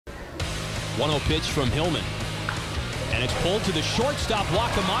1-0 pitch from Hillman. And it's pulled to the shortstop,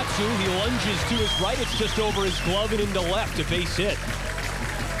 Wakamatsu. He lunges to his right. It's just over his glove and into left. A base hit.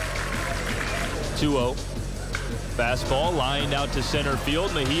 2-0. Fastball lined out to center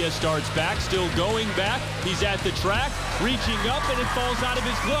field. Mejia starts back, still going back. He's at the track, reaching up, and it falls out of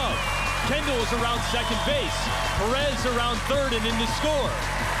his glove. Kendall is around second base. Perez around third and in to score.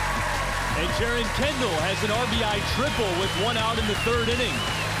 And Jaron Kendall has an RBI triple with 1 out in the third inning.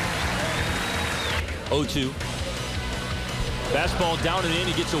 0-2. Fastball down and in.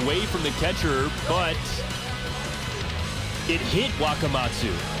 He gets away from the catcher, but it hit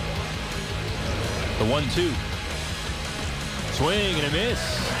Wakamatsu. The 1-2. Swing and a miss.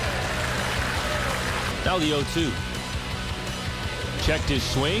 Now the 0-2. Checked his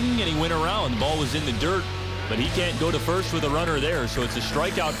swing and he went around. The ball was in the dirt, but he can't go to first with a runner there, so it's a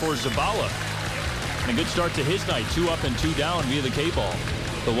strikeout for Zabala. And a good start to his night. 2 up and 2 down via the K-ball.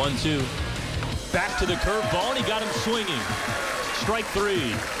 The 1-2. Back to the curveball, and he got him swinging. Strike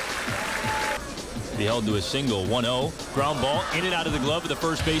 3. He held to a single. 1-0. Ground ball in and out of the glove of the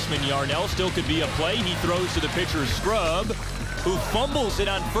first baseman Yarnell. Still could be a play. He throws to the pitcher Scrub, who fumbles it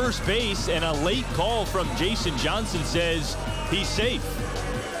on first base, and a late call from Jason Johnson says he's safe.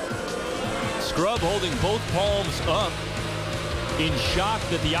 Scrub holding both palms up in shock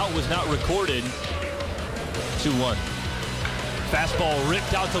that the out was not recorded. 2-1. Fastball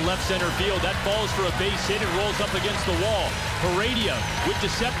ripped out to left center field. That falls for a base hit and rolls up against the wall. Heredia, with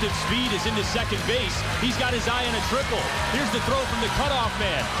deceptive speed, is into second base. He's got his eye on a triple. Here's the throw from the cutoff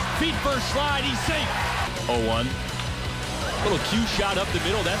man. Feet first slide, he's safe. 0-1. Little cue shot up the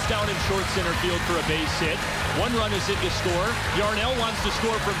middle. That's down in short center field for a base hit. 1 run is in to score. Yarnell wants to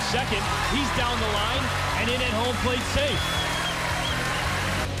score from second. He's down the line and in at home plate safe.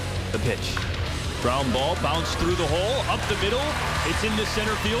 The pitch. Ground ball bounced through the hole, up the middle. It's into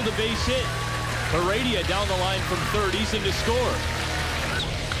center field, a base hit. Heredia down the line from third. He's in to score.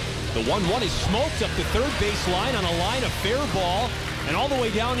 The 1-1 is smoked up the third base line on a line of fair ball and all the way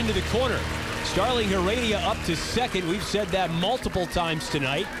down into the corner. Starling Heredia up to second. We've said that multiple times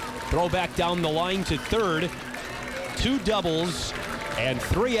tonight. Throw back down the line to third. 2 doubles and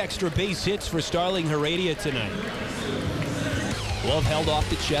 3 extra base hits for Starling Heredia tonight. Glove held off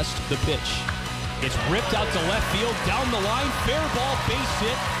the chest. The pitch. It's ripped out to left field, down the line, fair ball, base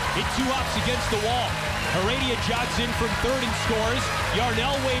hit. It 2 hops against the wall. Heredia jogs in from third and scores.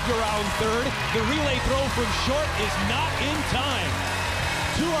 Yarnell waved around third. The relay throw from short is not in time.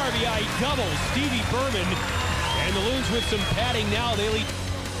 2 RBI doubles, Stevie Berman. And the Loons with some padding now. They lead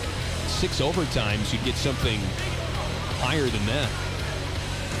 6 overtimes. You'd get something higher than that.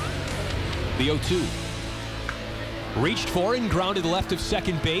 The 0-2. Reached for and grounded left of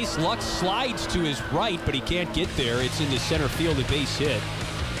second base. Lux slides to his right, but he can't get there. It's into center field, a base hit.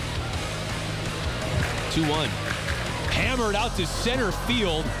 2-1. Hammered out to center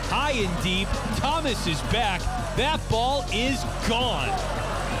field, high and deep. Thomas is back. That ball is gone.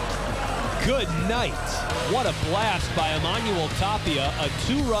 Good night. What a blast by Emmanuel Tapia. A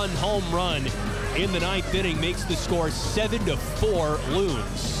 2-run home run in the 9th inning makes the score 7-4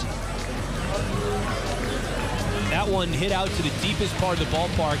 Loons. That one hit out to the deepest part of the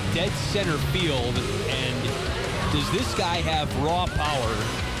ballpark, dead center field. And does this guy have raw power?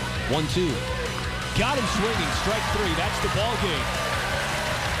 1-2. Got him swinging, strike 3. That's the ball game.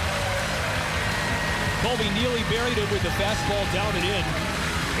 Colby Neely buried him with the fastball down and in.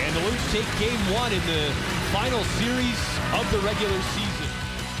 And the Loons take game 1 in the final series of the regular season.